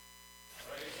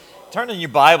Turn in your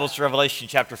Bibles to Revelation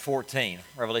chapter 14.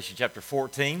 Revelation chapter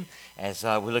 14, as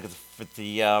we look at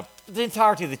the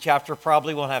entirety of the chapter.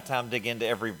 Probably won't have time to dig into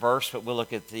every verse, but we'll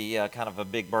look at the kind of a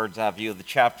big bird's eye view of the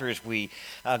chapter as we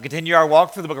continue our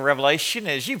walk through the book of Revelation.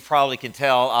 As you probably can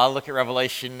tell, I look at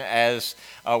Revelation as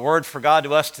a word for God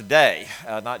to us today,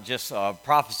 not just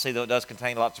prophecy, though it does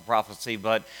contain lots of prophecy,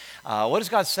 but what is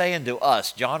God saying to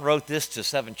us? John wrote this to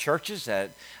 7 churches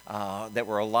that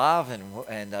were alive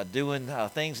and doing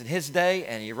things in his day,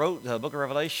 and he wrote the book of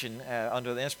Revelation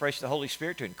under the inspiration of the Holy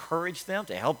Spirit to encourage them,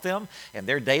 to help them in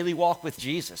their daily walk with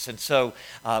Jesus. And so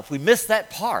if we miss that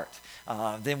part,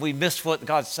 then we miss what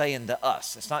God's saying to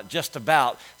us. It's not just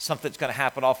about something that's going to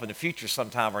happen off in the future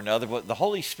sometime or another, but the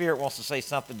Holy Spirit wants to say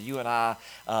something to you and I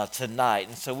tonight.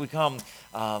 And so we come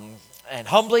and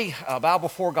humbly bow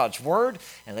before God's word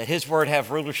and let his word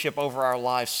have rulership over our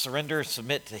lives, surrender,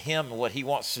 submit to him and what he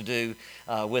wants to do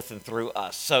with and through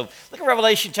us. So look at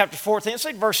Revelation chapter 14. Let's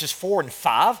read verses 4 and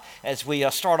 5 as we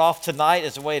start off tonight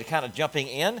as a way to kind of jumping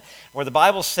in, where the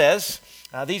Bible says,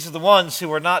 these are the ones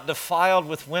who are not defiled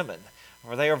with women,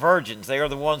 for they are virgins. They are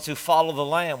the ones who follow the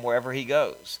Lamb wherever he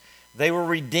goes. They were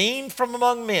redeemed from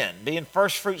among men, being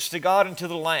firstfruits to God and to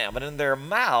the Lamb. And in their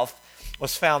mouth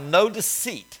was found no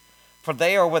deceit, for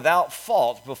they are without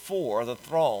fault before the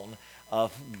throne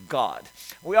of God.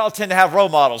 We all tend to have role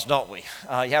models, don't we?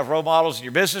 You have role models in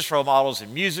your business, role models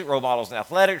in music, role models in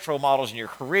athletics, role models in your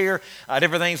career,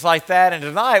 different things like that. And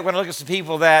tonight we're going to look at some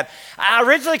people that I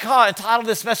originally entitled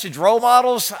this message "Role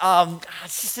Models." That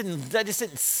just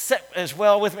didn't sit as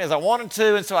well with me as I wanted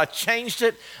to, and so I changed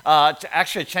it. I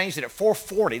changed it at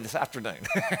 4:40 this afternoon,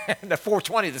 at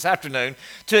 4:20 this afternoon,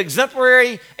 to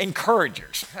exemplary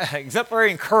encouragers.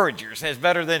 Exemplary encouragers is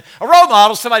better than a role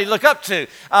model, somebody to look up to.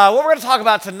 What we're going to talk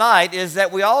about tonight is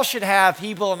that we all should have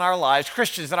people in our lives,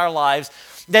 Christians in our lives,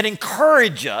 that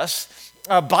encourage us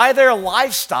by their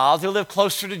lifestyle to live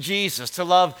closer to Jesus, to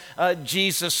love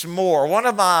Jesus more. One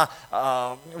of my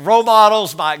role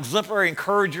models, my exemplary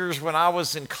encouragers when I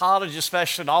was in college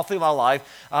especially and all through my life,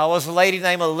 was a lady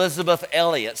named Elizabeth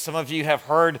Elliot. Some of you have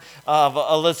heard of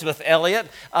Elizabeth Elliot.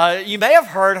 You may have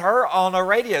heard her on a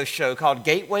radio show called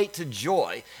Gateway to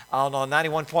Joy on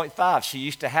 91.5. She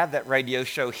used to have that radio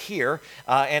show here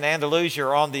in Andalusia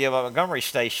on the Montgomery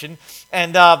station.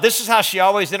 And this is how she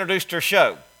always introduced her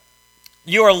show.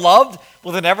 You are loved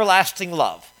with an everlasting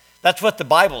love. That's what the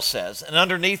Bible says. And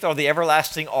underneath are the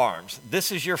everlasting arms.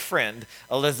 This is your friend,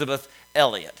 Elizabeth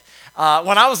Elliot.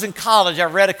 When I was in college, I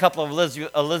read a couple of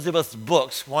Elizabeth's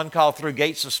books, one called Through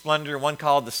Gates of Splendor, one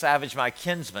called The Savage, My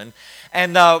Kinsman.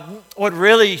 And what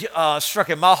really struck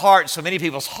in my heart, so many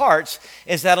people's hearts,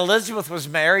 is that Elizabeth was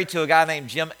married to a guy named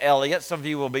Jim Elliot. Some of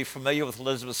you will be familiar with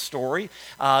Elizabeth's story.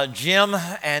 Jim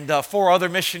and 4 other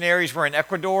missionaries were in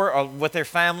Ecuador with their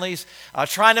families,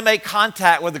 trying to make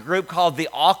contact with a group called the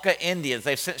Auca Indians.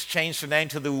 They've since changed their name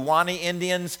to the Uwani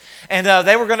Indians. And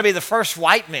they were going to be the first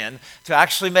white men to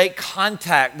actually make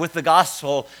contact with the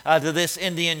gospel to this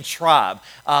Indian tribe.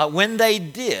 When they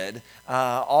did,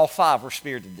 all 5 were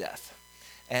speared to death.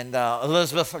 And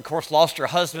Elizabeth, of course, lost her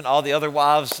husband. All the other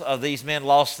wives of these men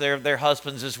lost their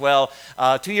husbands as well.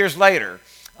 2 years later,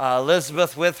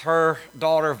 Elizabeth with her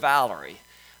daughter Valerie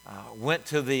went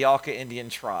to the Auca Indian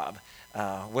tribe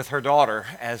with her daughter,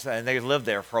 and they lived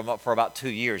there for about 2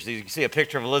 years. You can see a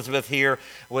picture of Elizabeth here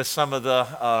with some of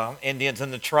the Indians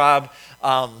in the tribe.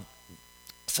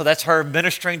 So that's her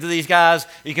ministering to these guys.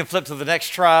 You can flip to the next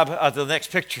tribe, to the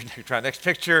next picture. Next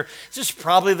picture. This is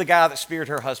probably the guy that speared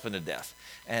her husband to death.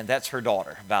 And that's her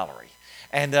daughter, Valerie.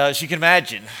 And as you can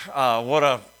imagine, what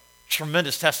a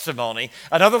tremendous testimony.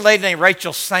 Another lady named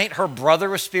Rachel Saint, her brother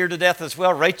was speared to death as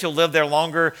well. Rachel lived there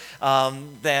longer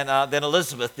than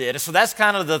Elizabeth did. And so that's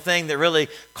kind of the thing that really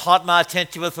caught my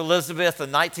attention with Elizabeth. In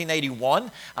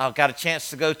 1981, I got a chance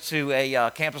to go to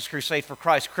a Campus Crusade for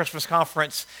Christ Christmas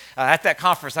conference. At that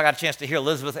conference, I got a chance to hear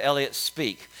Elizabeth Elliot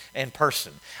speak in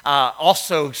person.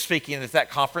 Also speaking at that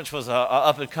conference was an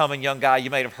up-and-coming young guy you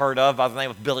may have heard of by the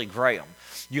name of Billy Graham.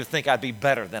 You'd think I'd be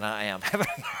better than I am. I haven't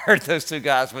heard those 2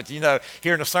 guys, but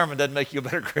hearing a sermon doesn't make you a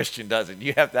better Christian, does it?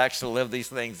 You have to actually live these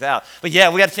things out. But yeah,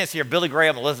 we got a chance to hear Billy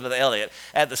Graham and Elizabeth Elliot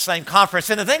at the same conference.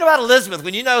 And the thing about Elizabeth,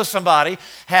 when you know somebody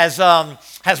has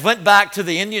went back to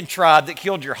the Indian tribe that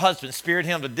killed your husband, speared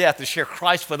him to death to share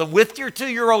Christ with them, with your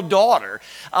 2-year-old daughter,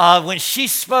 when she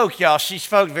spoke, y'all, she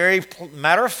spoke very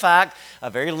matter of fact, a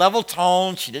very level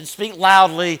tone. She didn't speak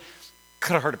loudly.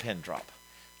 Could have heard a pin drop.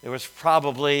 There was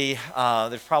probably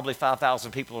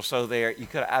 5,000 people or so there. You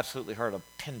could have absolutely heard a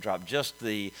pin drop. Just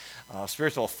the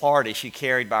spiritual authority she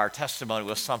carried by her testimony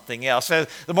was something else. So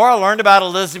the more I learned about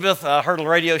Elizabeth, I heard a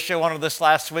radio show on her this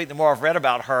last week, the more I've read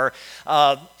about her.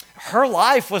 her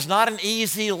life was not an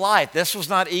easy life. This was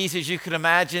not easy as you could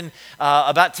imagine.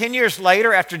 About 10 years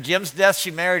later, after Jim's death, she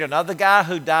married another guy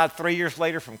who died 3 years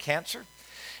later from cancer.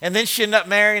 And then she ended up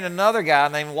marrying another guy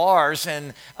named Lars,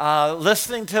 and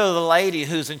listening to the lady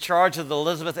who's in charge of the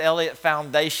Elizabeth Elliot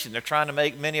Foundation. They're trying to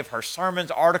make many of her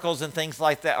sermons, articles, and things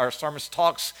like that, or sermons,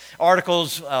 talks,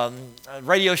 articles,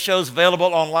 radio shows available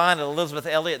online at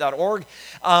elizabethelliot.org.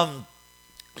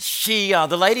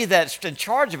 The lady that's in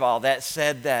charge of all that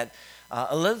said that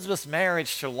Elizabeth's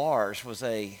marriage to Lars was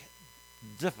a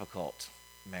difficult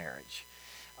marriage.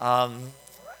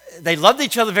 They loved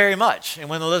each other very much. And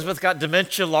when Elizabeth got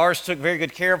dementia, Lars took very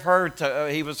good care of her.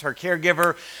 He was her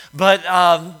caregiver. But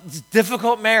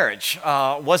difficult marriage.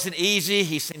 Wasn't easy.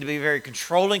 He seemed to be a very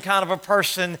controlling kind of a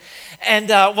person. And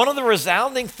one of the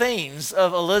resounding themes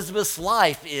of Elizabeth's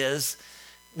life is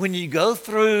when you go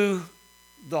through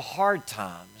the hard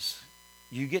times,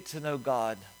 you get to know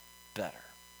God better.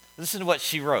 Listen to what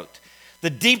she wrote.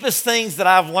 The deepest things that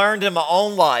I've learned in my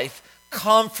own life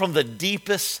come from the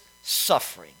deepest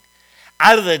suffering.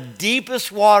 Out of the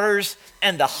deepest waters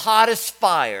and the hottest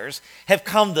fires have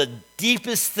come the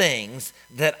deepest things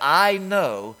that I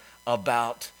know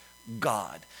about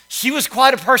God. She was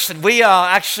quite a person. We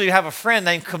actually have a friend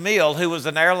named Camille who was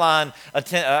an airline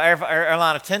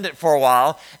attendant for a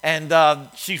while, and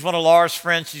she's one of Laura's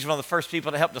friends. She's one of the first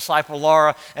people to help disciple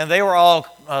Laura, and they were all,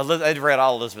 they'd read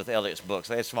all Elizabeth Elliot's books.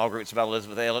 They had small groups about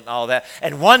Elizabeth Elliot and all that.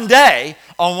 And one day,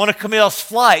 on one of Camille's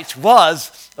flights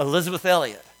was Elizabeth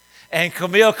Elliot. And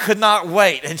Camille could not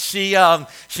wait. And she got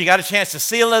a chance to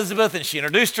see Elizabeth, and she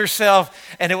introduced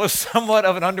herself, and it was somewhat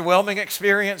of an underwhelming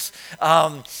experience.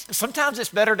 Sometimes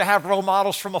it's better to have role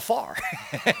models from afar.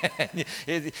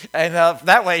 and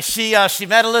that way, she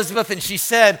met Elizabeth, and she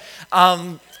said,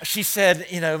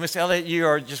 you know, Miss Elliot, you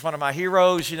are just one of my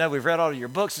heroes. You know, we've read all of your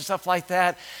books and stuff like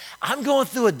that. I'm going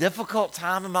through a difficult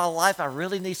time in my life. I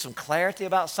really need some clarity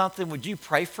about something. Would you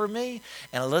pray for me?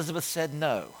 And Elizabeth said,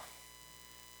 no.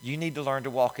 You need to learn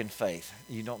to walk in faith.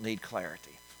 You don't need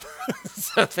clarity.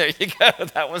 So there you go.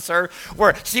 That was her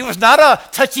word. She was not a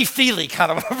touchy-feely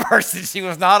kind of a person. She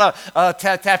was not a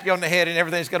tap you on the head and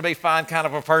everything's going to be fine kind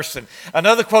of a person.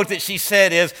 Another quote that she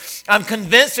said is, I'm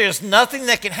convinced there's nothing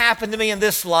that can happen to me in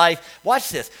this life, watch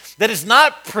this, that is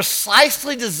not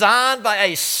precisely designed by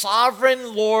a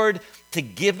sovereign Lord to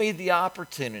give me the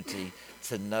opportunity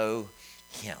to know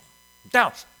Him.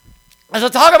 Now, as I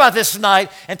talk about this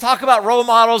tonight and talk about role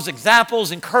models,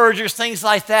 examples, encouragers, things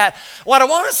like that, what I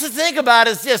want us to think about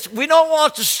is this. We don't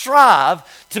want to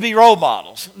strive to be role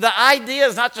models. The idea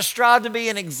is not to strive to be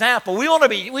an example. We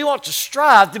want to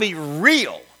strive to be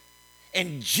real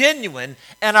and genuine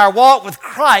in our walk with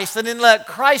Christ, and then let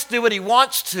Christ do what He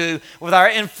wants to with our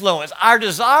influence. Our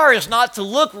desire is not to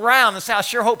look around and say, I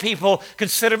sure hope people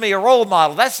consider me a role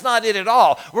model. That's not it at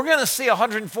all. We're going to see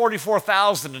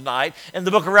 144,000 tonight in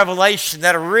the book of Revelation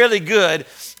that are really good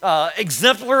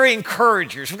exemplary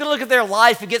encouragers. We're going to look at their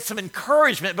life and get some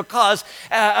encouragement because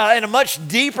in a much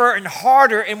deeper and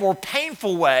harder and more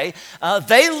painful way,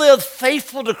 they lived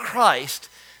faithful to Christ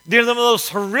during the most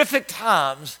horrific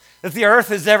times that the earth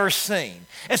has ever seen.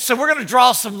 And so we're going to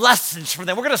draw some lessons from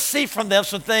them. We're going to see from them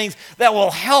some things that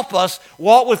will help us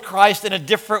walk with Christ in a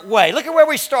different way. Look at where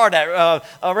we start at,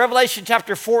 Revelation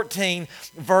chapter 14,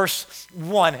 verse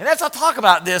 1. And as I talk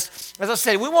about this, as I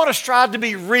said, we want to strive to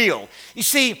be real. You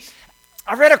see,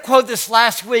 I read a quote this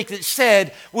last week that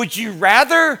said, would you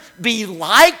rather be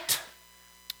liked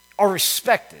or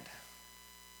respected?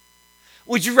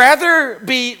 Would you rather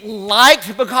be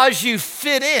liked because you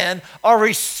fit in or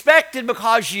respected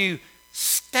because you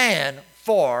stand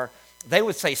for, they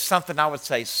would say something, I would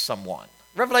say someone.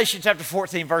 Revelation chapter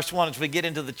 14, verse 1, as we get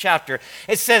into the chapter,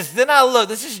 it says, then I looked,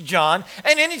 this is John,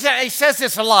 and anytime he says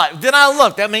this a lot, then I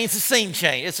looked, that means a scene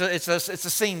change. It's a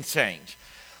scene change.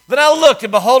 Then I looked,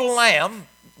 and behold, a lamb,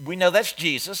 we know that's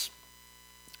Jesus,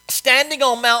 standing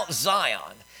on Mount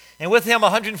Zion, and with him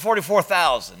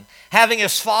 144,000, having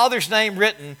his Father's name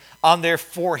written on their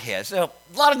foreheads. Now,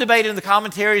 a lot of debate in the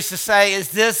commentaries to say,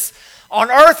 is this on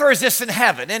earth or is this in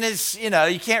heaven? And it's, you know,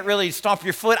 you can't really stomp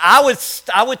your foot. I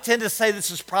would tend to say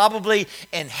this is probably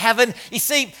in heaven. You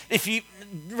see,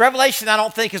 Revelation, I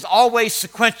don't think, is always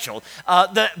sequential.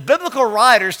 The biblical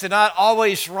writers did not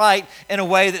always write in a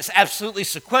way that's absolutely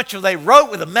sequential. They wrote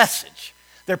with a message.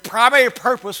 Their primary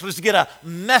purpose was to get a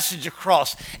message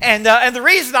across. And the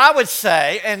reason I would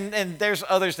say, and there's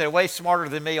others that are way smarter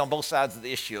than me on both sides of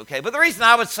the issue, okay? But the reason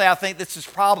I would say I think this is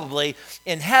probably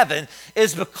in heaven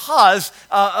is because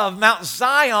of Mount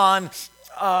Zion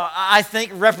I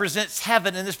think, represents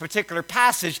heaven in this particular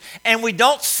passage, and we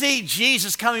don't see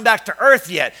Jesus coming back to earth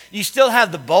yet. You still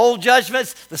have the bowl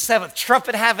judgments. The seventh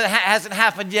trumpet hasn't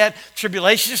happened yet.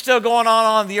 Tribulation is still going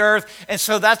on the earth, and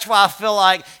so that's why I feel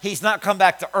like he's not come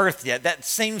back to earth yet. That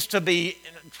seems to be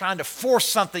trying to force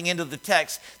something into the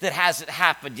text that hasn't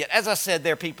happened yet. As I said,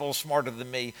 there are people smarter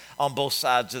than me on both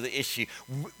sides of the issue.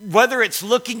 Whether it's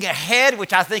looking ahead,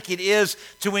 which I think it is,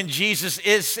 to when Jesus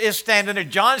is standing there,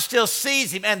 John still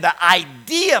sees him, and the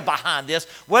idea behind this,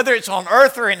 whether it's on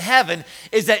earth or in heaven,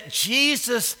 is that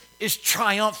Jesus is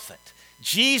triumphant.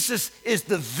 Jesus is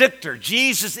the victor.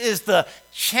 Jesus is the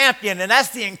champion, and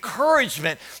that's the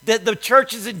encouragement that the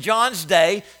churches in John's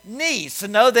day needs, to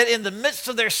know that in the midst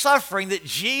of their suffering that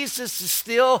Jesus is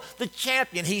still the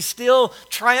champion. He's still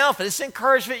triumphant. It's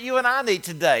encouragement you and I need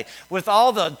today with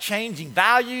all the changing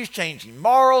values, changing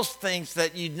morals, things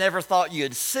that you never thought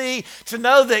you'd see, to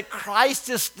know that Christ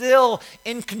is still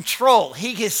in control.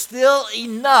 He is still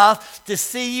enough to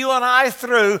see you and I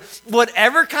through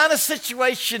whatever kind of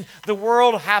situation the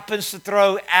world happens to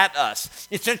throw at us.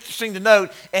 It's interesting to note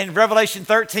in Revelation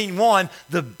 13:1,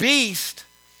 the beast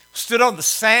stood on the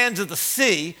sands of the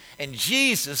sea, and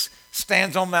Jesus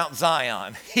stands on Mount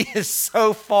Zion. He is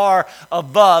so far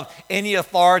above any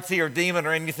authority or demon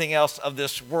or anything else of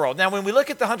this world. Now, when we look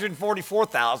at the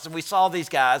 144,000, we saw these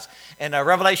guys in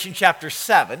Revelation chapter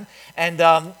 7,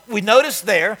 and we noticed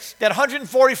there that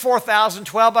 144,000,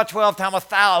 12 by 12 times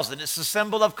 1,000, it's a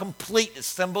symbol of completeness,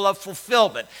 symbol of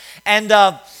fulfillment. And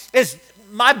it's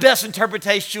my best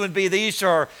interpretation would be these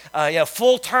are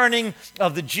full turning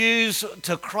of the Jews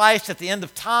to Christ at the end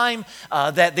of time,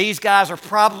 that these guys are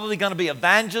probably going to be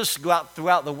evangelists, go out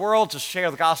throughout the world to share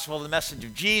the gospel and the message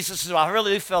of Jesus. So I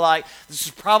really do feel like this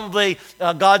is probably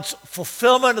God's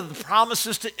fulfillment of the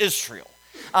promises to Israel.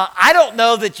 I don't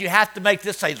know that you have to make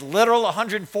this a literal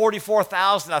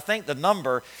 144,000. I think the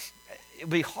number, it'd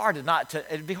be hard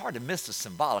to miss the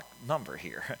symbolic number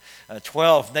here.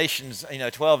 12 nations,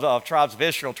 12 tribes of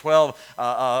Israel, 12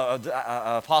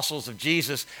 apostles of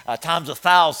Jesus times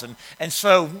 1,000. And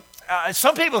so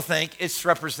some people think it's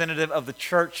representative of the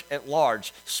church at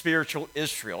large, spiritual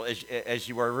Israel, as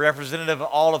you were representative of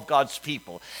all of God's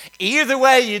people. Either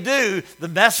way you do, the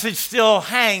message still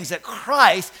hangs that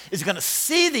Christ is going to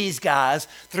see these guys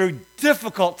through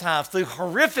difficult times, through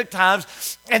horrific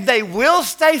times, and they will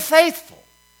stay faithful.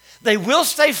 They will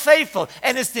stay faithful,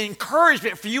 and it's the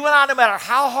encouragement for you and I, no matter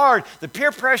how hard the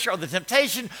peer pressure or the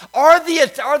temptation or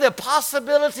the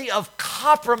possibility of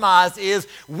compromise is,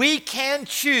 we can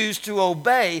choose to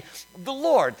obey the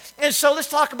Lord. And so let's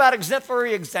talk about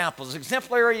exemplary examples,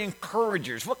 exemplary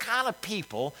encouragers. What kind of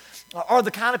people are the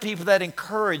kind of people that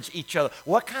encourage each other?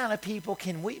 What kind of people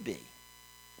can we be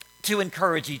to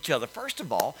encourage each other? First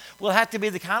of all, we'll have to be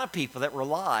the kind of people that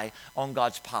rely on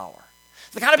God's power.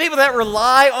 The kind of people that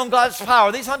rely on God's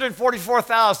power. These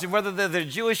 144,000, whether they're the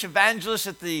Jewish evangelists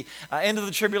at the end of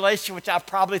the tribulation, which I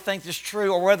probably think is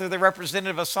true, or whether they're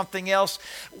representative of something else.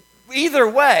 Either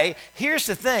way, here's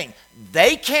the thing.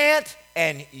 They can't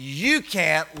and you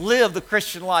can't live the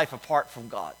Christian life apart from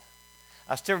God.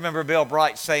 I still remember Bill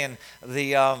Bright saying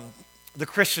the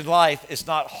Christian life is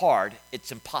not hard,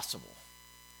 it's impossible.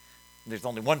 There's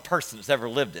only one person that's ever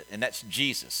lived it, and that's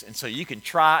Jesus. And so you can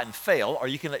try and fail, or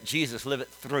you can let Jesus live it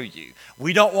through you.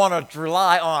 We don't want to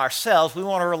rely on ourselves. We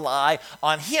want to rely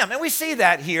on him. And we see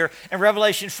that here in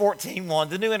Revelation 14:1,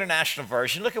 the New International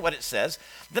Version. Look at what it says.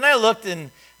 Then I looked, and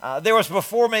there was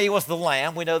before me was the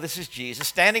Lamb. We know this is Jesus,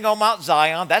 standing on Mount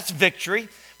Zion. That's victory.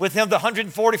 With him, the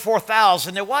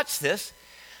 144,000. Now watch this.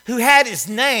 Who had his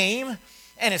name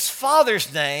and his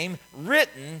Father's name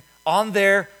written on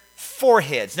their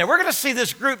foreheads. Now, we're going to see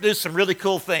this group do some really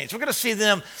cool things. We're going to see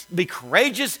them be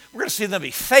courageous. We're going to see them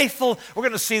be faithful. We're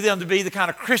going to see them to be the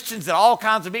kind of Christians that all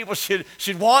kinds of people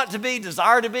should want to be,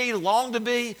 desire to be, long to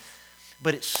be.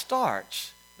 But it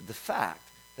starts with the fact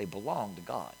they belong to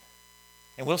God.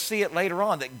 And we'll see it later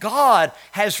on, that God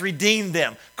has redeemed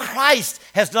them. Christ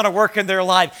has done a work in their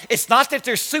life. It's not that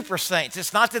they're super saints.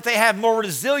 It's not that they have more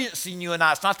resilience than you and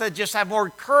I. It's not that they just have more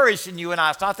courage than you and I.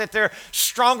 It's not that they're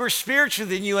stronger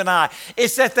spiritually than you and I.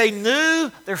 It's that they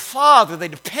knew their Father. They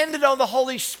depended on the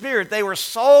Holy Spirit. They were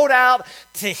sold out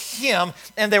to him,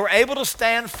 and they were able to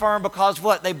stand firm because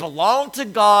what? They belong to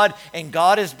God, and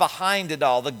God is behind it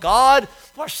all. The God,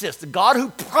 watch this, the God who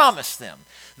promised them,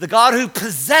 the God who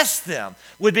possessed them,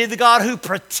 would be the God who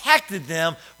protected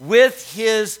them with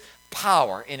his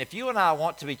power. And if you and I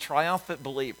want to be triumphant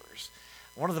believers,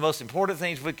 one of the most important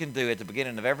things we can do at the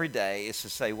beginning of every day is to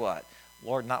say what?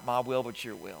 Lord, not my will, but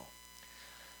your will.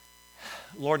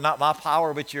 Lord, not my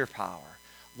power, but your power.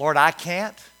 Lord, I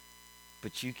can't,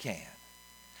 but you can.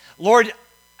 Lord,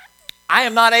 I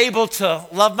am not able to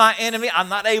love my enemy. I'm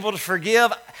not able to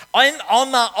forgive.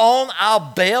 On my own, I'll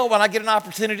bail when I get an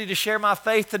opportunity to share my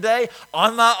faith today.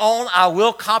 On my own, I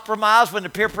will compromise when the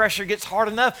peer pressure gets hard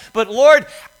enough. But Lord,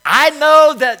 I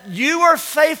know that you are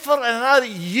faithful, and I know that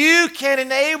you can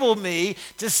enable me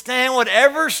to stand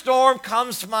whatever storm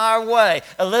comes my way.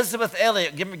 Elizabeth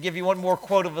Elliot, give you one more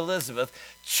quote of Elizabeth.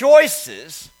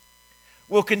 Choices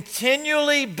will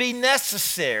continually be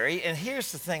necessary. And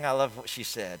here's the thing, I love what she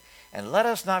said. And let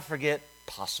us not forget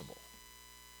possible.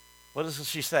 What is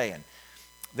she saying?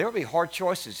 There will be hard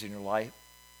choices in your life,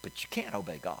 but you can't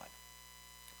obey God.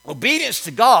 Obedience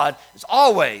to God is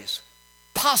always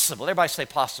possible. Everybody say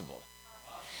possible.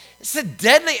 It's a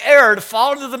deadly error to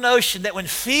fall into the notion that when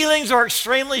feelings are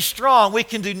extremely strong, we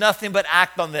can do nothing but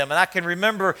act on them. And I can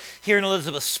remember hearing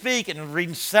Elizabeth speak and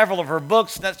reading several of her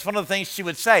books, and that's one of the things she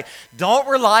would say. Don't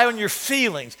rely on your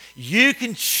feelings. You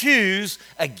can choose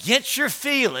against your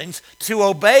feelings to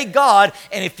obey God,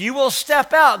 and if you will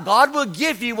step out, God will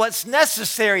give you what's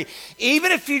necessary,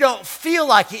 even if you don't feel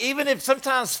like it, even if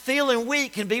sometimes feeling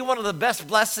weak can be one of the best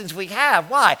blessings we have.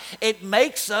 Why? It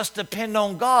makes us depend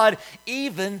on God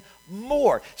even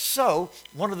more. So,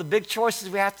 one of the big choices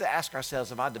we have to ask ourselves,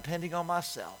 am I depending on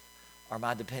myself or am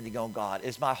I depending on God?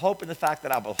 Is my hope in the fact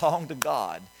that I belong to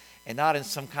God and not in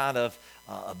some kind of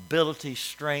ability,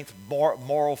 strength,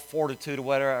 moral fortitude or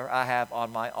whatever I have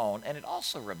on my own? And it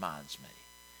also reminds me,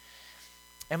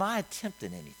 am I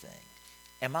attempting anything?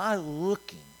 Am I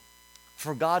looking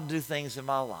for God to do things in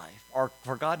my life or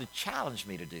for God to challenge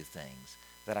me to do things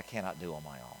that I cannot do on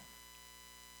my own?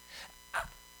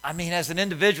 I mean, as an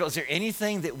individual, is there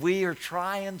anything that we are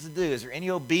trying to do? Is there any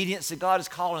obedience that God is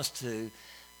calling us to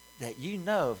that you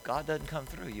know if God doesn't come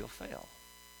through, you'll fail?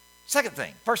 Second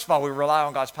thing, first of all, we rely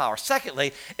on God's power.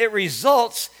 Secondly, it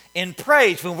results in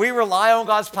praise. When we rely on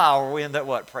God's power, we end up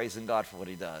what? Praising God for what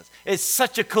he does. It's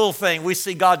such a cool thing. We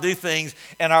see God do things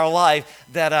in our life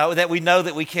that we know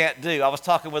that we can't do. I was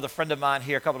talking with a friend of mine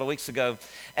here a couple of weeks ago,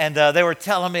 and they were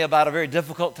telling me about a very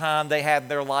difficult time they had in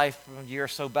their life a year or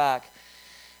so back.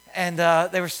 And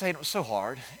they were saying it was so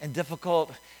hard and difficult,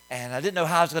 and I didn't know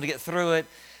how I was going to get through it.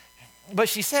 But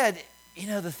she said, you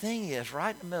know, the thing is,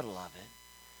 right in the middle of it,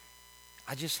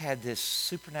 I just had this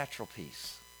supernatural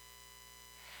peace.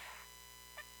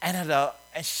 And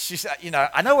she said, you know,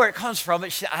 I know where it comes from,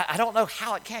 but I don't know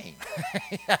how it came.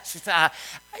 She said,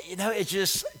 you know, it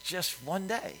just one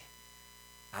day,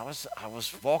 I was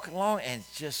walking along, and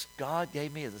just God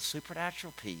gave me the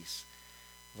supernatural peace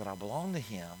that I belonged to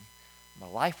him. My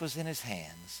life was in his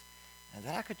hands, and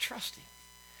that I could trust him.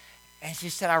 And she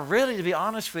said, to be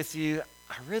honest with you,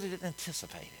 I really didn't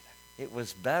anticipate it. It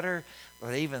was better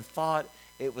than I even thought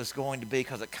it was going to be,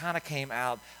 because it kind of came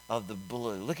out of the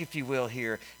blue. Look, if you will,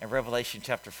 here in Revelation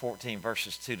chapter 14,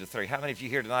 verses 2 to 3. How many of you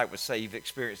here tonight would say you've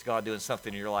experienced God doing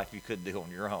something in your life you couldn't do on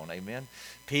your own? Amen?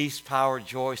 Peace, power,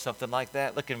 joy, something like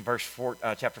that. Look in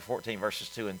chapter 14, verses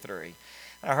 2 and 3.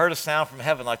 I heard a sound from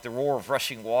heaven like the roar of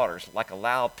rushing waters, like a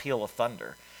loud peal of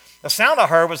thunder. The sound I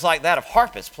heard was like that of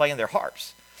harpists playing their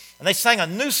harps. And they sang a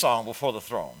new song before the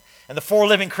throne, and the four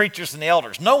living creatures and the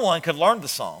elders. No one could learn the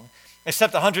song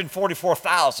except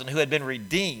 144,000 who had been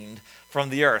redeemed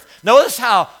from the earth. Notice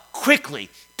how quickly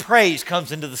praise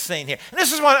comes into the scene here. And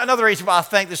this is another reason why I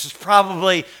think this is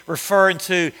probably referring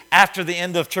to after the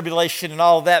end of tribulation and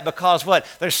all of that, because what?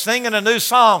 They're singing a new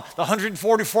song, the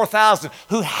 144,000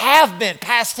 who have been,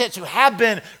 past tense, who have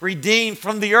been redeemed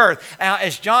from the earth. Now,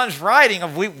 as John's writing,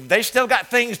 they still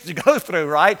got things to go through,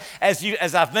 right?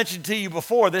 As I've mentioned to you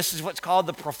before, this is what's called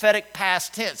the prophetic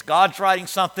past tense. God's writing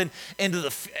something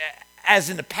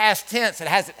as in the past tense. It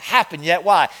hasn't happened yet.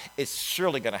 Why? It's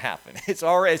surely going to happen. It's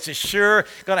as sure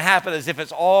going to happen as if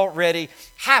it's already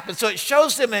happened. So it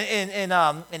shows them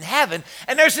in heaven,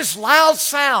 and there's this loud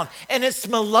sound, and it's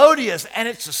melodious, and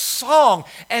it's a song,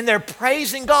 and they're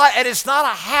praising God, and it's not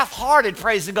a half-hearted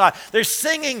praising God. They're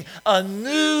singing a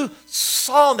new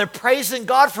song. They're praising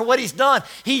God for what he's done.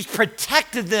 He's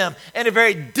protected them in a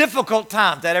very difficult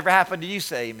time. That ever happened to you?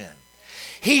 Say amen.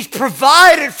 He's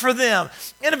provided for them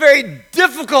in a very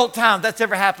difficult time. That's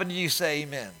ever happened to you? Say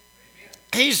amen. Amen.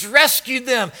 He's rescued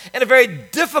them in a very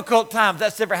difficult time.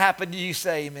 That's ever happened to you?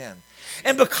 Say amen.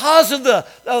 And because of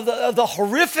the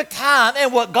horrific time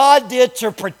and what God did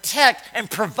to protect and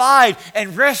provide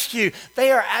and rescue,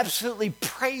 they are absolutely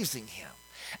praising him.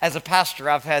 As a pastor,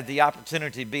 I've had the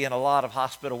opportunity to be in a lot of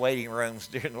hospital waiting rooms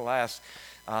during the last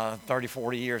 30,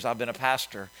 40 years I've been a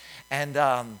pastor. And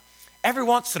every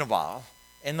once in a while,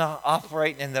 when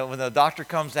the doctor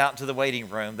comes out into the waiting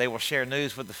room, they will share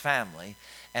news with the family,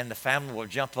 and the family will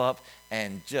jump up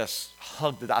and just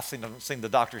hug I've seen the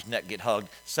doctor's neck get hugged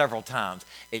several times.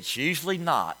 It's usually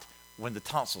not when the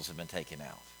tonsils have been taken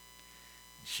out.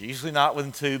 It's usually not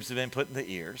when tubes have been put in the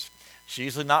ears. It's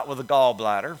usually not with a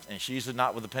gallbladder, and it's usually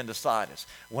not with appendicitis.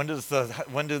 When do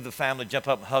the family jump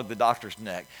up and hug the doctor's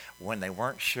neck? When they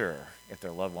weren't sure if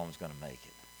their loved one was going to make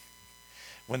it.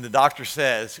 When the doctor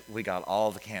says, we got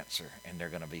all the cancer and they're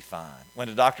going to be fine. When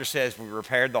the doctor says, we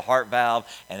repaired the heart valve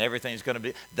and everything's going to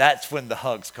be, that's when the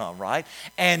hugs come, right?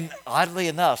 And oddly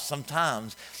enough,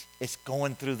 sometimes it's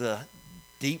going through the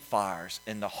deep fires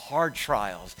and the hard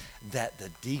trials that the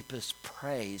deepest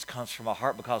praise comes from our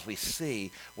heart, because we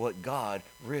see what God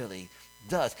really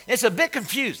does. It's a bit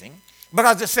confusing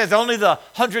because it says only the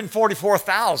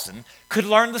 144,000 could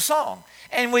learn the song.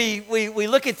 And we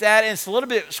look at that, and it's a little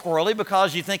bit squirrely,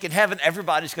 because you think in heaven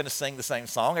everybody's going to sing the same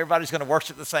song. Everybody's going to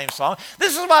worship the same song.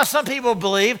 This is why some people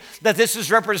believe that this is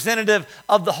representative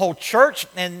of the whole church,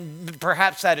 and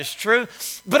perhaps that is true.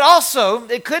 But also,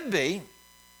 it could be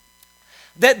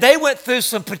that they went through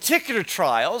some particular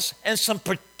trials and some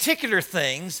particular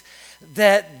things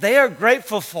that they are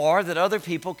grateful for that other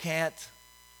people can't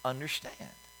understand.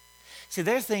 See,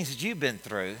 there are things that you've been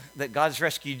through that God's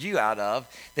rescued you out of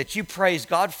that you praise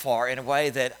God for in a way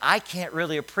that I can't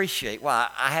really appreciate. Why?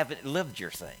 I haven't lived your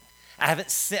thing. I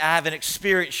haven't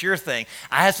experienced your thing.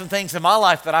 I have some things in my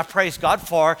life that I praise God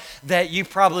for that you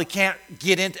probably can't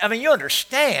get into. I mean, you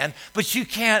understand, but you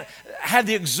can't have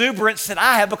the exuberance that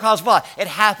I have, because what? It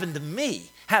happened to me.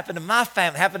 Happened to my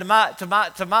family, happened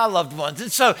to my loved ones.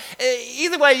 And so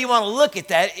either way you want to look at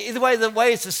that, either way the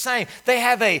way it's the same. They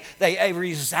have a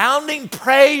resounding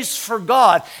praise for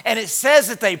God. And it says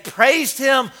that they praised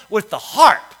him with the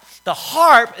harp. The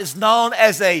harp is known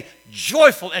as a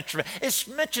joyful instrument. It's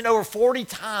mentioned over 40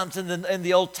 times in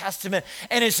the Old Testament,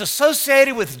 and it's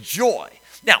associated with joy.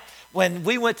 Now, when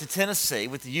we went to Tennessee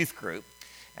with the youth group,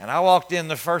 and I walked in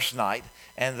the first night,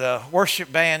 and the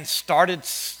worship band started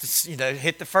to,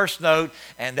 hit the first note,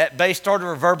 and that bass started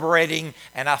reverberating,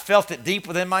 and I felt it deep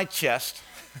within my chest.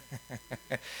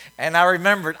 And I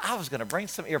remembered I was going to bring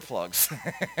some earplugs.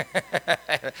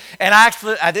 And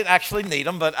I didn't actually need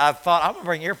them, but I thought I'm going to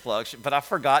bring earplugs, but I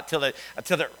forgot till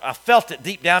I felt it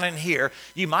deep down in here.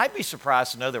 You might be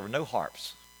surprised to know there were no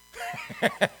harps.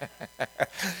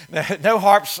 No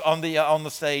harps on the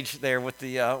stage there with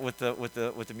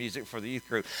the music for the youth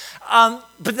group.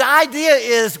 But the idea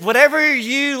is, whatever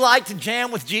you like to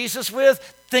jam with Jesus with,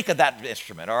 think of that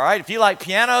instrument, all right? If you like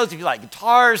pianos, if you like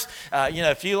guitars,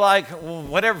 if you like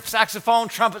whatever, saxophone,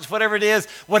 trumpets, whatever it is,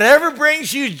 whatever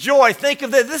brings you joy, think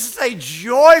of it. This is a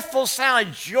joyful sound,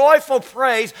 a joyful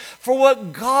praise for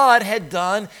what God had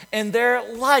done in their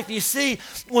life. You see,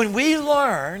 when we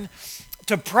learn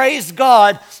to praise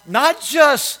God, not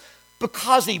just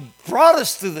because he brought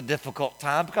us through the difficult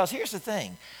time, because here's the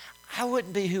thing, I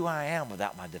wouldn't be who I am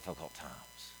without my difficult times.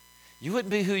 You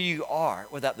wouldn't be who you are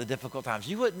without the difficult times.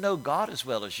 You wouldn't know God as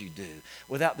well as you do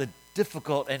without the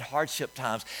difficult and hardship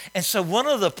times. And so one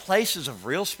of the places of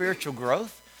real spiritual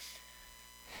growth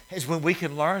is when we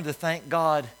can learn to thank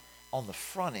God on the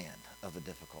front end of the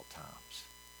difficult times.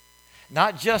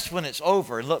 Not just when it's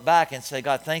over and look back and say,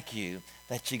 God, thank you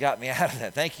that you got me out of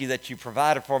that. Thank you that you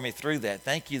provided for me through that.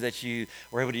 Thank you that you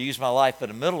were able to use my life in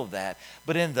the middle of that.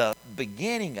 But in the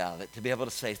beginning of it, to be able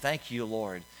to say, thank you,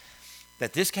 Lord,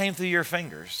 that this came through your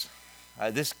fingers.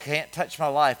 This can't touch my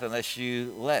life unless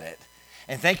you let it.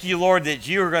 And thank you, Lord, that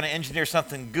you are going to engineer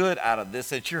something good out of this,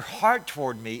 that your heart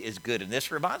toward me is good. And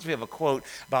this reminds me of a quote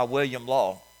by William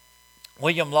Law.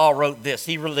 William Law wrote this.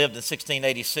 He lived in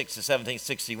 1686 to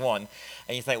 1761.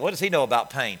 And you think, what does he know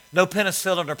about pain? No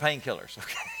penicillin or painkillers.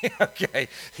 Okay.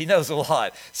 He knows a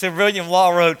lot. So William Law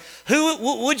wrote,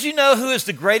 would you know who is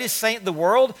the greatest saint in the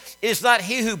world? It is not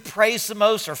he who prays the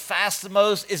most or fasts the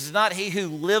most. It is not he who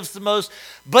lives the most.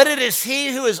 But it is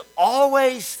he who is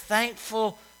always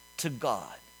thankful to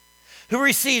God, who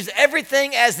receives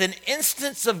everything as an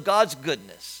instance of God's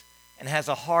goodness and has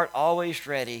a heart always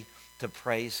ready to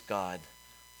praise God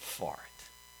for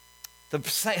it.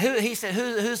 He said,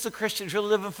 who's the Christian who's really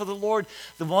living for the Lord?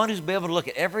 The one who's been able to look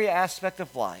at every aspect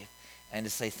of life and to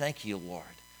say, thank you, Lord.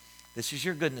 This is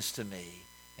your goodness to me,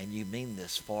 and you mean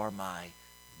this for my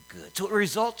good. So it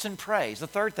results in praise. The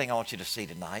third thing I want you to see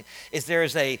tonight is there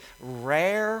is a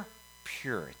rare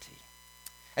purity.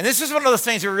 And this is one of those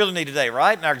things we really need today,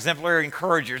 right? In our exemplary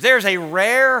encouragers. There's a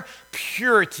rare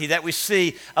purity that we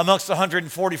see amongst the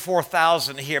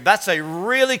 144,000 here. That's a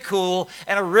really cool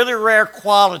and a really rare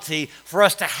quality for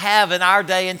us to have in our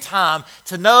day and time,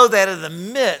 to know that in the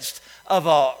midst of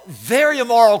a very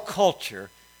immoral culture,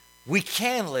 we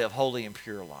can live holy and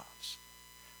pure lives.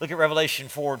 Look at Revelation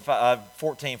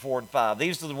 14, 4 and 5.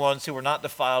 These are the ones who were not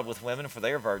defiled with women, for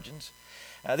they are virgins.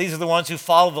 These are the ones who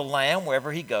follow the Lamb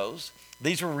wherever he goes.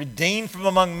 These were redeemed from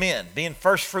among men, being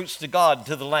first fruits to God and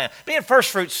to the Lamb. Being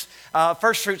first fruits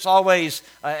always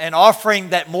an offering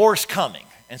that more is coming.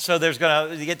 And so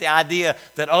you get the idea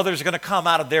that others are going to come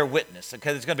out of their witness.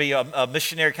 Okay, there's going to be a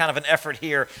missionary kind of an effort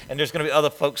here, and there's going to be other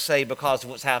folks saved because of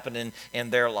what's happened in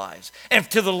their lives. And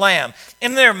to the Lamb,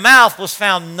 in their mouth was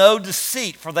found no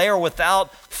deceit, for they are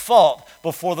without fault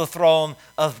before the throne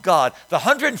of God. The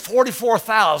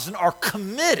 144,000 are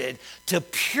committed to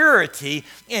purity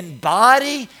in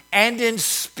body and in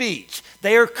speech.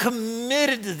 They are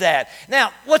committed to that.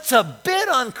 Now, what's a bit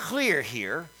unclear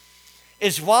here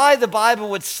is why the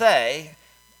Bible would say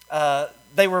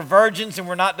they were virgins and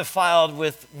were not defiled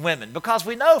with women. Because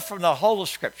we know from the whole of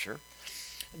Scripture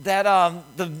that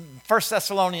the 1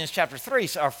 Thessalonians chapter 3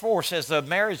 or 4 says the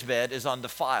marriage bed is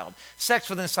undefiled. Sex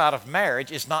within inside of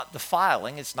marriage is not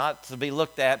defiling. It's not to be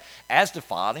looked at as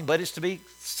defiling, but it's to be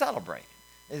celebrated.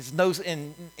 It's no,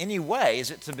 in any way is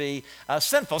it to be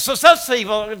sinful. So some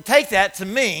people take that to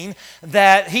mean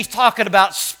that he's talking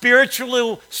about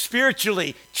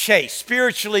spiritually chaste,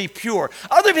 spiritually pure.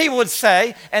 Other people would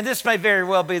say, and this may very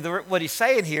well be what he's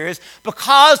saying here, is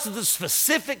because of the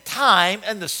specific time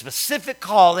and the specific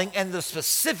calling and the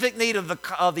specific need of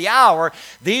the hour,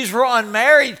 these were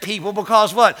unmarried people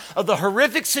because what? Of the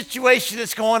horrific situation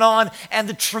that's going on and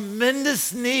the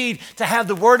tremendous need to have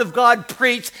the Word of God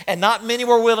preached, and not many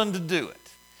were willing to do it.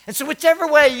 And so whichever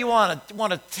way you want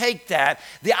to take that,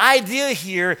 the idea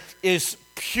here is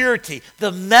purity.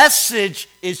 The message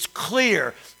is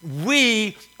clear.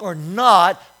 We are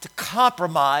not to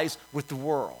compromise with the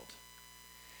world.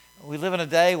 We live in a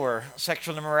day where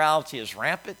sexual immorality is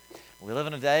rampant. We live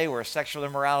in a day where sexual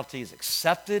immorality is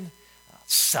accepted,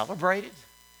 celebrated.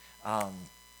 I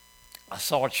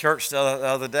saw a church the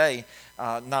other day,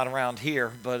 not around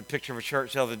here, but a picture of a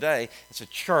church the other day. It's a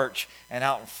church, and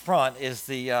out in front is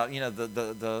the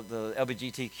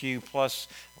LGBTQ plus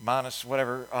minus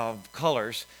whatever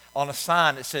colors on a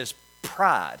sign that says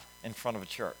Pride in front of a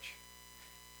church.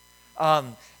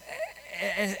 And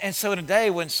so in a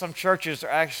day when some churches are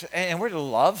actually, and we're to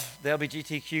love the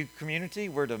LGBTQ community,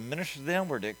 we're to minister to them,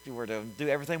 we're to do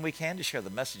everything we can to share the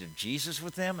message of Jesus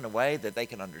with them in a way that they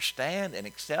can understand and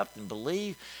accept and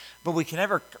believe. But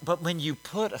when you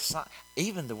put aside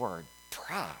even the word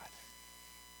pride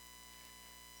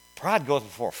goes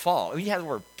before a fall. When you have the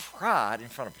word pride in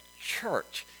front of a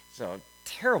church, it's a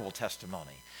terrible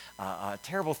testimony, a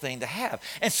terrible thing to have.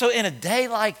 And so in a day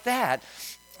like that,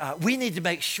 we need to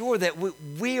make sure that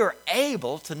we are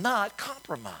able to not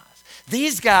compromise.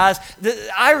 These guys,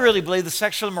 I really believe the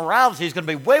sexual immorality is going to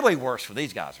be way, way worse when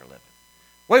these guys are living.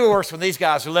 Way, way worse when these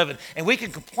guys are living. And we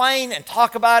can complain and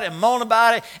talk about it and moan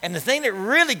about it. And the thing that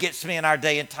really gets me in our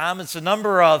day and time is the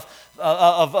number of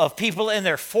people in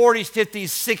their 40s, 50s,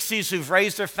 60s who've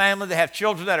raised their family. They have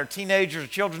children that are teenagers,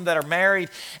 children that are married,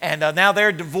 and now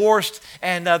they're divorced,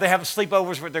 and they're having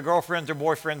sleepovers with their girlfriends or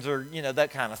boyfriends or,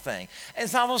 that kind of thing. And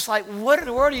it's almost like, what in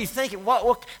the world are you thinking?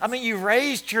 You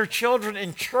raised your children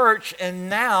in church, and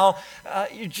now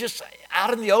you're just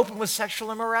out in the open with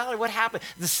sexual immorality. What happened?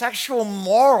 The sexual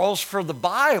morals for the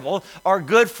Bible are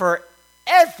good for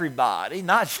everybody,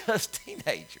 not just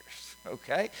teenagers.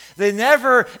 Okay? They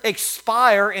never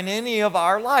expire in any of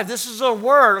our lives. This is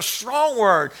a strong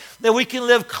word, that we can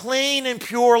live clean and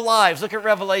pure lives. Look at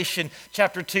Revelation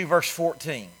chapter 2, verse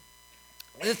 14.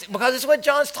 Because it's what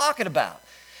John's talking about.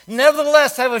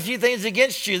 Nevertheless, I have a few things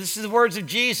against you. This is the words of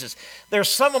Jesus. There are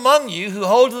some among you who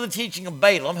hold to the teaching of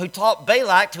Balaam, who taught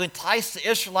Balak to entice the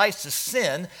Israelites to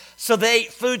sin, so they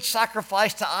ate food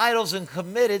sacrificed to idols and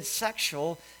committed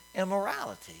sexual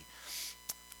immorality.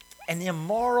 And the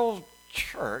immoral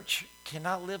church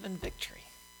cannot live in victory.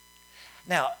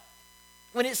 Now,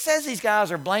 when it says these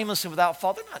guys are blameless and without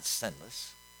fault, they're not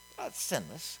sinless. They're not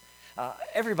sinless.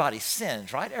 Everybody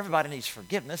sins, right? Everybody needs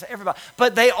forgiveness.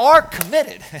 But they are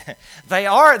committed. They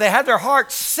have their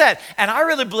hearts set. And I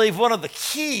really believe one of the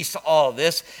keys to all of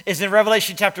this is in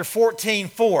Revelation chapter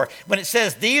 14:4, when it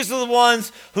says, "These are the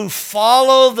ones who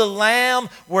follow the Lamb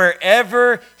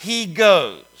wherever he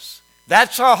goes."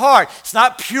 That's our heart. It's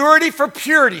not purity for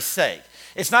purity's sake.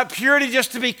 It's not purity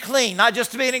just to be clean, not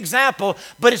just to be an example,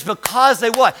 but it's because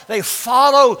they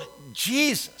follow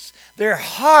Jesus. Their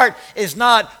heart is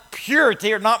not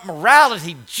purity or not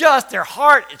morality, just their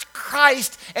heart is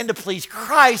Christ, and to please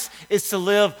Christ is to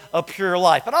live a pure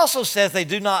life. It also says they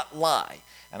do not lie.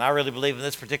 And I really believe in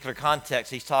this particular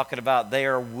context, he's talking about they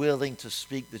are willing to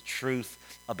speak the truth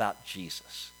about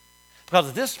Jesus. Because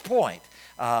at this point,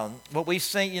 what we've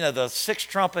seen, the sixth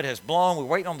trumpet has blown. We're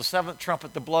waiting on the seventh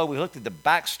trumpet to blow. We looked at the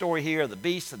backstory here of the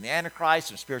beast and the Antichrist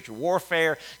and spiritual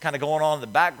warfare kind of going on in the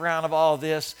background of all of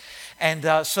this.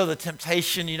 And so the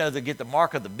temptation, to get the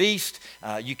mark of the beast.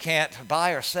 You can't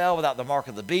buy or sell without the mark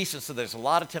of the beast. And so there's a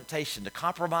lot of temptation to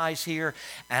compromise here.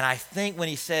 And I think when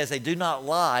he says they do not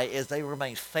lie, is they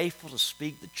remain faithful to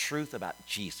speak the truth about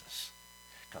Jesus.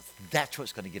 Because that's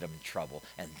what's going to get them in trouble.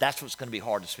 And that's what's going to be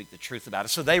hard to speak the truth about it.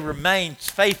 So they remain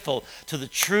faithful to the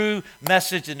true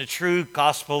message and the true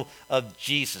gospel of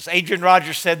Jesus. Adrian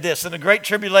Rogers said this: in the great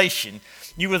tribulation,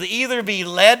 you will either be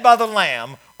led by the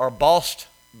Lamb or bossed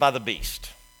by the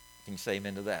beast. Can you say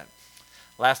amen to that?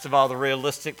 Last of all, the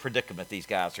realistic predicament these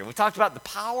guys are in. We talked about the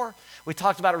power. We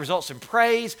talked about it results in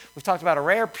praise. We've talked about a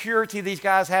rare purity these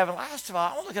guys have. And last of all,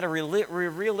 I want to look at a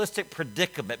realistic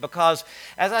predicament because,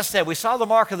 as I said, we saw the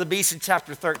mark of the beast in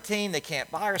chapter 13. They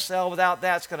can't buy or sell without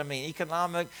that. It's going to mean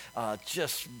economic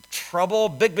just trouble,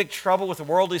 big trouble with the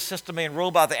worldly system being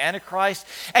ruled by the Antichrist.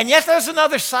 And yet there's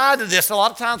another side to this. A lot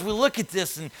of times we look at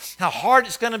this and how hard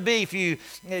it's going to be if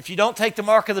you don't take the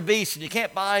mark of the beast and you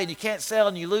can't buy and you can't sell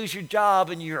and you lose your job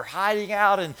and you're hiding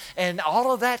out and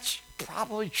all of that's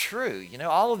probably true.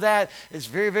 All of that is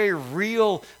very, very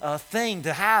real thing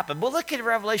to happen. But look at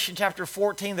Revelation chapter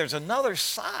 14. There's another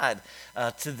side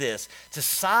to this. To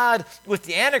side with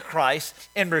the Antichrist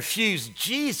and refuse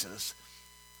Jesus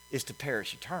is to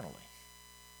perish eternally.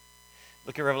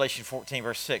 Look at Revelation 14,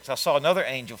 verse 6. I saw another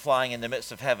angel flying in the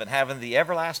midst of heaven, having the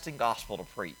everlasting gospel to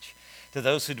preach to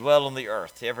those who dwell on the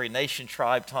earth, to every nation,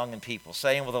 tribe, tongue, and people,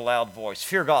 saying with a loud voice,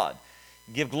 fear God.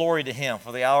 Give glory to him,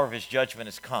 for the hour of his judgment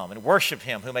has come, and worship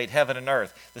him who made heaven and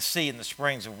earth, the sea and the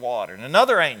springs of water. And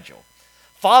another angel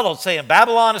followed, saying,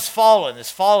 Babylon is fallen,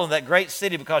 that great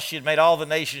city, because she had made all the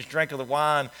nations drink of the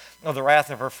wine of the wrath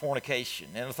of her fornication.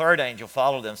 And a third angel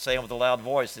followed them, saying with a loud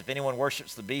voice, if anyone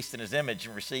worships the beast in his image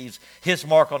and receives his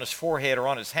mark on his forehead or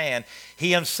on his hand,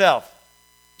 he himself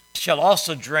shall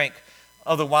also drink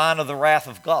of the wine of the wrath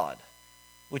of God,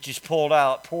 which is poured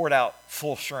out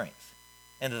full strength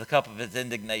into the cup of his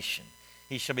indignation.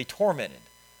 He shall be tormented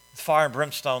with fire and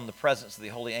brimstone in the presence of the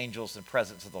holy angels and the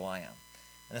presence of the Lamb.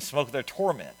 And the smoke of their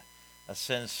torment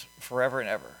ascends forever and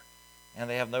ever. And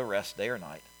they have no rest day or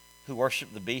night, who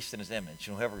worship the beast in his image,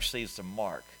 and whoever receives the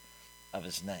mark of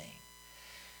his name.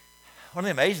 One of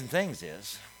the amazing things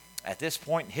is, at this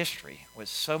point in history, with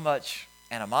so much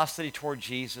animosity toward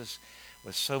Jesus,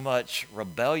 with so much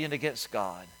rebellion against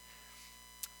God,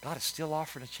 God is still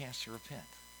offering a chance to repent.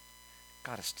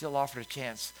 God has still offered a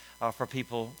chance for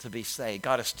people to be saved.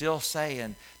 God is still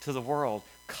saying to the world,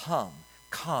 come.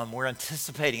 We're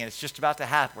anticipating, and it's just about to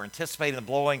happen. We're anticipating the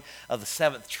blowing of the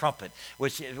seventh trumpet,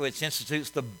 which institutes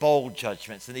the bowl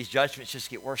judgments. And these judgments just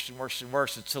get worse and worse and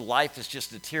worse until life is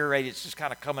just deteriorated. It's just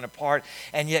kind of coming apart.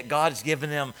 And yet God has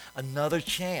given them another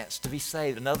chance to be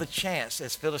saved, another chance,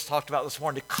 as Phyllis talked about this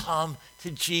morning, to come to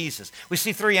Jesus. We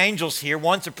see three angels here.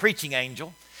 One's a preaching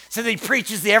angel. So he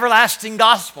preaches the everlasting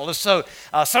gospel. And so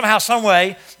somehow, some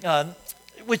way,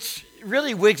 which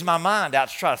really wigs my mind out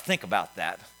to try to think about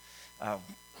that,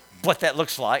 what that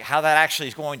looks like, how that actually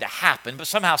is going to happen. But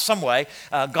somehow, some way,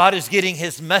 God is getting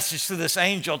his message through this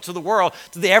angel to the world,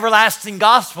 to the everlasting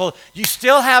gospel. You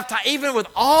still have time, even with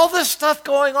all this stuff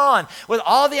going on, with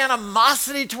all the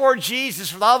animosity toward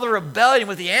Jesus, with all the rebellion,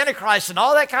 with the Antichrist and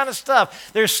all that kind of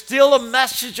stuff, there's still a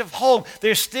message of hope.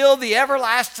 There's still the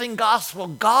everlasting gospel.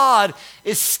 God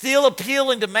is still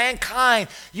appealing to mankind.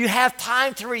 You have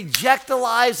time to reject the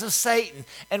lies of Satan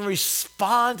and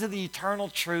respond to the eternal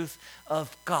truth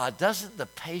of God. Doesn't the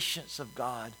patience of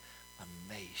God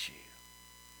amaze you?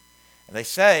 And they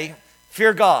say,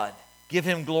 fear God, give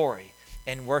him glory,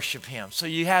 and worship him. So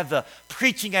you have the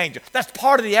preaching angel. That's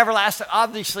part of the everlasting.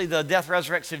 Obviously, the death,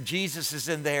 resurrection of Jesus is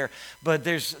in there, but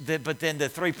then the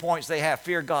 3 points they have: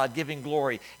 fear God, give him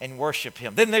glory, and worship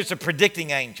him. Then there's a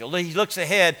predicting angel. He looks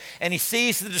ahead and he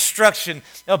sees the destruction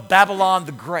of Babylon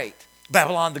the Great.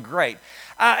 Babylon the Great.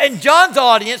 In John's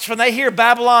audience, when they hear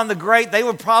Babylon the Great, they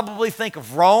would probably think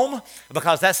of Rome,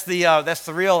 because that's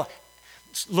the real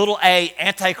little a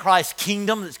Antichrist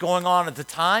kingdom that's going on at the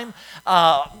time.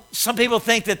 Some people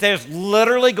think that there's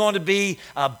literally going to be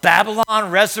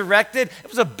Babylon resurrected. It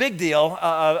was a big deal,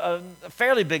 a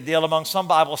fairly big deal among some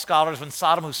Bible scholars when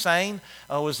Saddam Hussein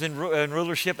was in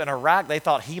rulership in Iraq. They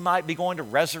thought he might be going to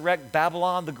resurrect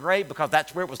Babylon the Great because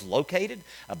that's where it was located.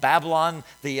 Babylon,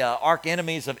 the arch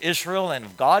enemies of Israel and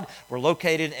of God, were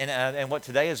located in what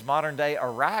today is modern-day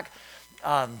Iraq.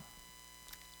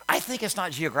 I think it's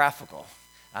not geographical.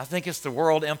 I think it's the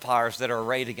world empires that are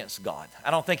arrayed against God.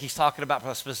 I don't think he's talking about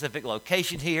a specific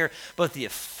location here, but the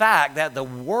fact that the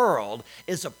world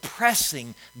is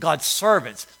oppressing God's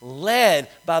servants, led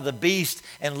by the beast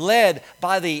and led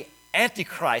by the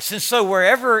Antichrist. And so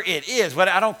wherever it is, but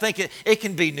I don't think it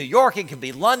can be New York, it can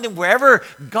be London, wherever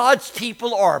God's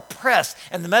people are oppressed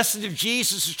and the message of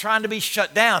Jesus is trying to be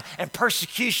shut down and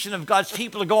persecution of God's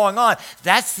people are going on,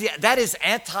 that is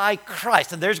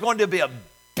Antichrist. And there's going to be a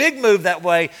big move that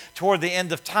way toward the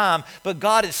end of time, but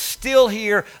God is still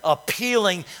here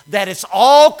appealing that it's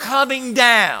all coming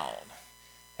down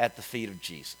at the feet of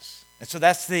Jesus. And so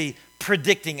that's the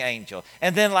predicting angel.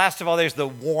 And then last of all, there's the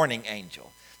warning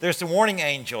angel. There's the warning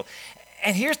angel.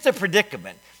 And here's the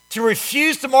predicament. To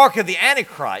refuse the mark of the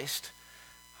Antichrist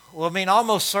will mean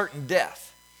almost certain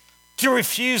death. To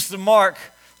refuse the mark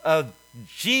of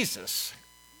Jesus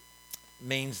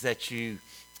means that you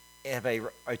have an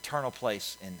eternal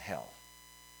place in hell.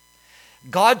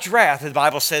 God's wrath, the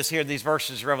Bible says here in these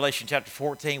verses, Revelation chapter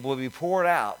 14, will be poured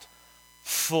out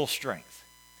full strength.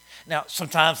 Now,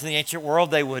 sometimes in the ancient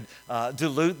world, they would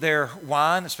dilute their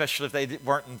wine, especially if they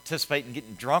weren't anticipating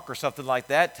getting drunk or something like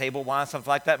that. Table wine, something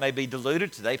like that may be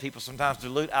diluted. Today, people sometimes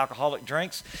dilute alcoholic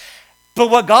drinks.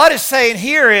 But what God is saying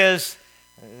here is,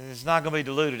 it's not going to be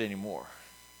diluted anymore.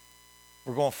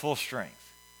 We're going full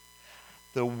strength.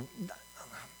 The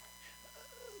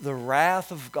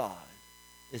wrath of God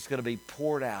is going to be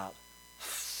poured out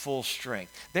full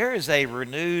strength. There is a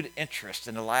renewed interest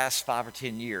in the last 5 or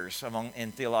 10 years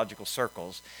in theological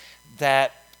circles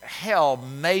that hell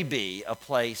may be a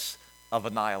place of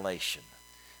annihilation.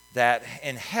 That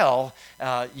in hell,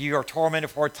 you are tormented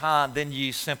for a time, then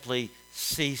you simply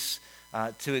cease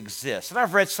to exist. And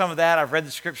I've read some of that. I've read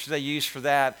the scriptures they use for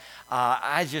that.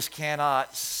 I just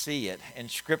cannot see it in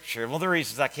Scripture. One of the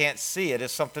reasons I can't see it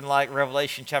is something like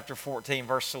Revelation chapter 14,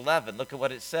 verse 11. Look at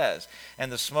what it says.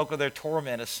 And the smoke of their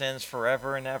torment ascends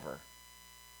forever and ever.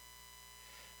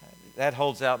 That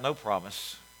holds out no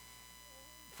promise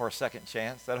for a second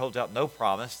chance. That holds out no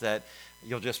promise that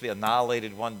you'll just be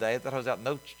annihilated one day. That holds out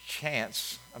no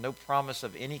chance, no promise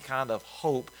of any kind of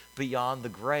hope beyond the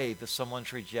grave if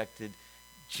someone's rejected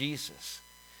Jesus.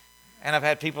 And I've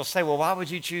had people say, well, why would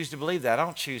you choose to believe that? I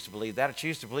don't choose to believe that. I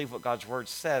choose to believe what God's Word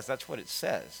says. That's what it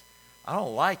says. I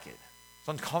don't like it. It's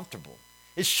uncomfortable.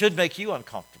 It should make you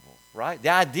uncomfortable, right? The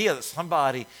idea that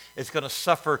somebody is going to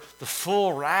suffer the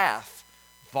full wrath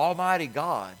of Almighty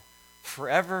God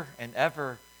forever and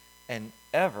ever and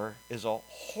ever is a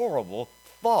horrible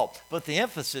thought. But the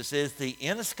emphasis is the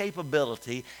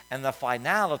inescapability and the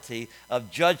finality of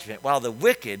judgment. While the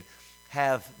wicked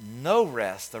have no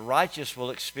rest, the righteous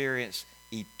will experience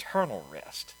eternal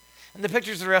rest. And the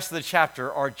pictures of the rest of the chapter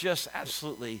are just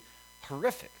absolutely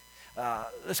horrific.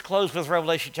 Let's close with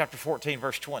Revelation chapter 14,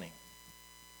 verse 20.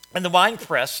 And the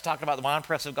winepress, talking about the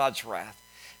winepress of God's wrath,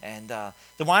 and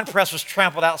the winepress was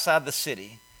trampled outside the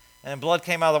city, and blood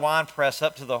came out of the winepress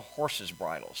up to the horses'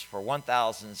 bridles for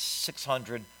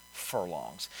 1,600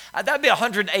 furlongs. That'd be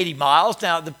 180 miles.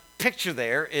 Now, the picture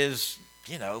there is,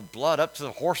 blood up to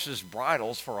the horses'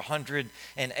 bridles for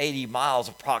 180 miles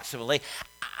approximately.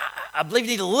 I believe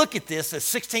you need to look at this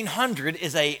as 1,600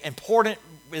 is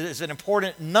an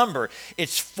important number.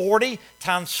 It's 40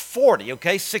 times 40,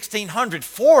 okay? 1,600.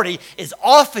 40 is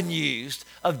often used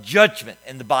of judgment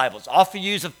in the Bible. It's often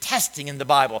used of testing in the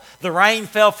Bible. The rain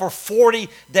fell for 40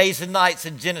 days and nights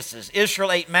in Genesis.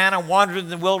 Israel ate manna, wandered in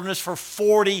the wilderness for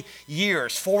 40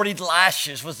 years. 40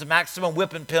 lashes was the maximum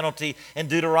whipping penalty in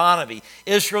Deuteronomy.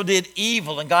 Israel did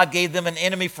evil, and God gave them an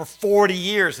enemy for 40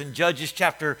 years in Judges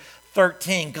chapter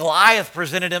 13. Goliath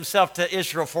presented himself to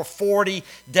Israel for 40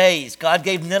 days. God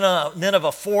gave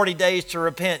Nineveh 40 days to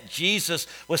repent. Jesus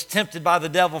was tempted by the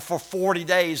devil for 40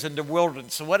 days in the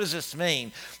wilderness. So what does this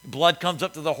mean? Blood comes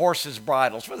up to the horses'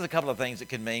 bridles. Well, there's a couple of things it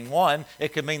can mean. One,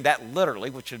 it could mean that literally,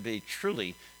 which would be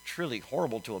truly, truly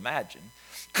horrible to imagine.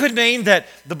 Could mean that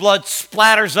the blood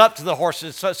splatters up to the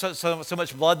horses, so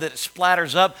much blood that it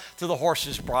splatters up to the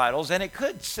horses' bridles. And it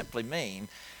could simply mean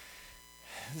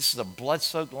this is a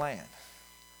blood-soaked land.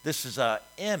 This is an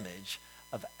image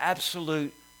of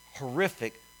absolute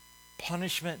horrific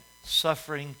punishment,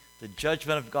 suffering, the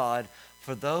judgment of God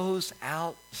for those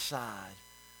outside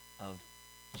of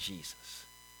Jesus.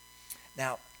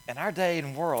 Now, in our day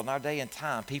and world, in our day and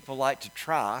time, people like to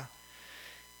try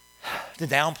to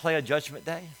downplay a judgment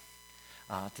day,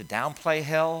 to downplay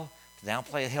hell, is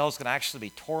going to actually be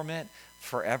torment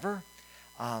forever.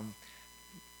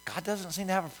 God doesn't seem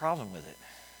to have a problem with it.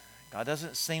 God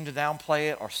doesn't seem to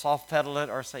downplay it or soft pedal it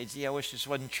or say, gee, I wish this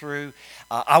wasn't true.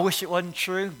 I wish it wasn't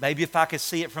true. Maybe if I could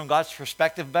see it from God's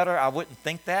perspective better, I wouldn't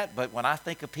think that. But when I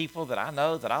think of people that I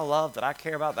know, that I love, that I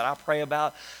care about, that I pray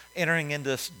about, entering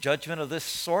into this judgment of this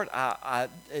sort,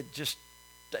 it just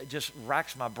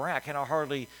racks my brain. I cannot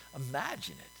hardly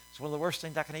imagine it. It's one of the worst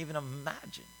things I can even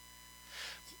imagine.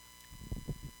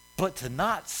 But to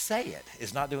not say it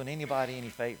is not doing anybody any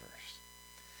favors.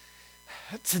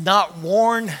 To not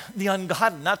warn the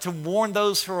ungodly, not to warn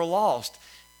those who are lost,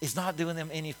 is not doing them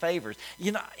any favors.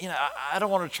 I don't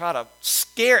want to try to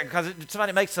scare it, because if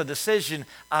somebody makes a decision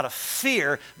out of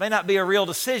fear, it may not be a real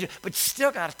decision, but you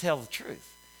still got to tell the truth.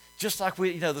 Just like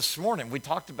this morning we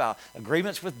talked about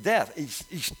agreements with death.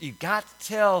 You got to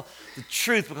tell the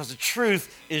truth, because the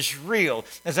truth is real.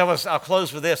 I'll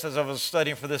close with this. As I was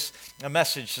studying for this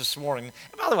message this morning.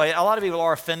 And by the way, a lot of people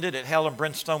are offended at hell and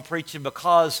brimstone preaching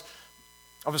because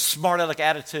of a smart aleck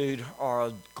attitude or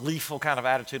a gleeful kind of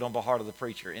attitude on behalf of the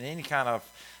preacher. And any kind of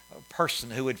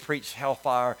person who would preach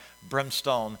hellfire,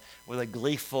 brimstone with a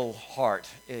gleeful heart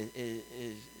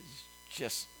is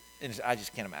just, I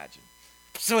just can't imagine.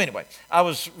 So anyway, I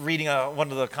was reading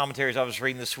one of the commentaries I was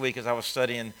reading this week as I was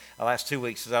studying, the last 2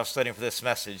 weeks as I was studying for this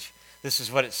message. This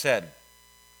is what it said.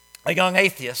 A young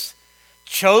atheist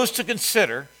chose to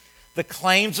consider the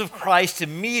claims of Christ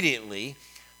immediately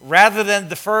rather than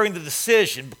deferring the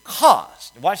decision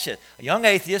because, watch this, a young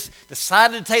atheist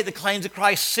decided to take the claims of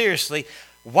Christ seriously.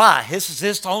 Why? This is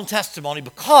his own testimony.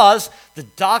 Because the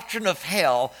doctrine of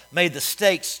hell made the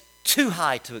stakes too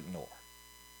high to ignore.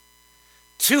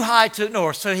 Too high to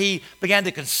ignore. So he began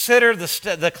to consider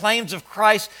the claims of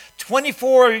Christ.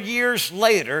 24 years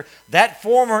later, that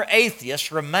former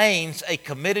atheist remains a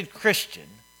committed Christian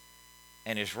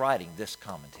and is writing this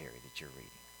commentary that you're reading.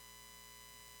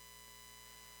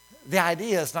 The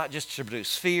idea is not just to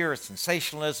produce fear or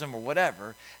sensationalism or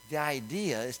whatever. The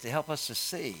idea is to help us to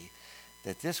see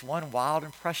that this one wild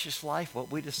and precious life,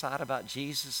 what we decide about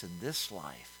Jesus in this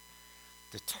life,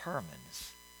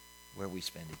 determines where we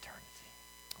spend eternity.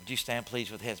 Would you stand,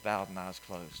 please, with heads bowed and eyes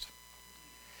closed?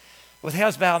 With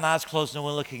heads bowed and eyes closed, no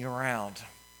one looking around.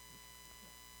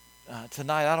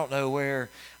 Tonight, I don't know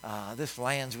where this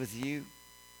lands with you.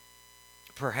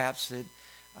 Perhaps it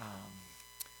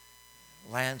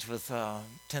lands with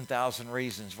 10,000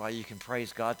 reasons why you can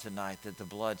praise God tonight that the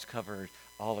blood's covered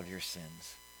all of your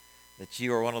sins, that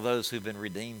you are one of those who've been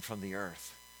redeemed from the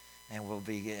earth, and will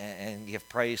be and give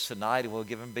praise tonight, and will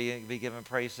be given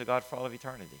praise to God for all of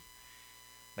eternity.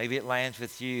 Maybe it lands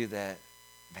with you that,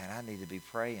 man, I need to be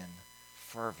praying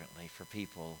fervently for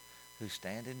people who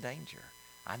stand in danger.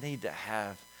 I need to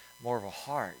have more of a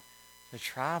heart to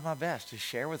try my best to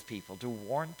share with people, to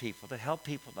warn people, to help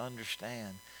people to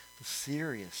understand the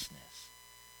seriousness.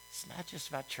 It's not just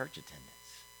about church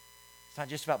attendance. It's not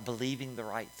just about believing the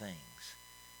right things.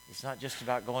 It's not just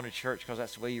about going to church because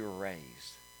that's the way you were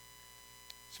raised.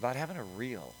 It's about having a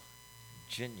real,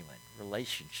 genuine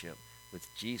relationship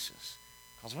with Jesus.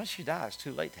 Because once you die, it's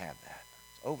too late to have that.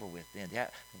 It's over with then. Yeah,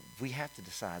 we have to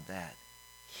decide that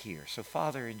here. So,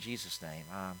 Father, in Jesus' name,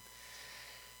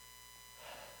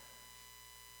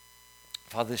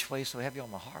 Father, this way is so heavy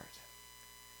on my heart.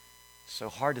 So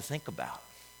hard to think about,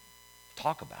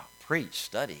 talk about, preach,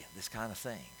 study, this kind of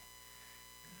thing.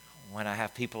 When I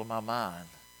have people in my mind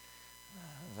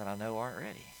that I know aren't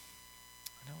ready.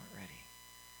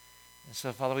 And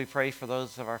so, Father, we pray for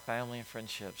those of our family and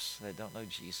friendships that don't know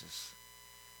Jesus.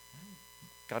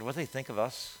 God, what they think of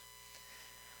us,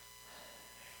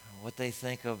 what they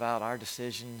think about our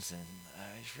decisions, and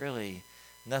it's really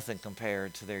nothing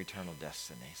compared to their eternal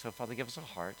destiny. So, Father, give us a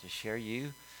heart to share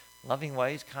you, loving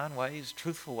ways, kind ways,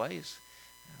 truthful ways,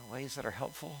 ways that are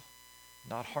helpful,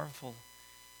 not harmful.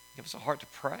 Give us a heart to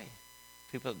pray.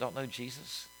 People that don't know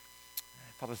Jesus.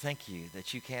 Father, thank you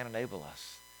that you can enable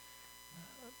us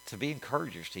to be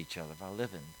encouragers to each other by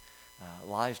living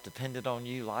lives dependent on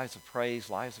you, lives of praise,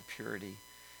 lives of purity,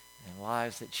 and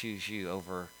lives that choose you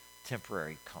over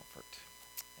temporary comfort.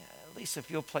 Lisa,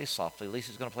 if you'll play softly.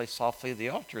 Lisa's going to play softly. The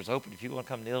altar is open if you want to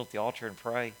come kneel at the altar and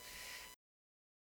pray.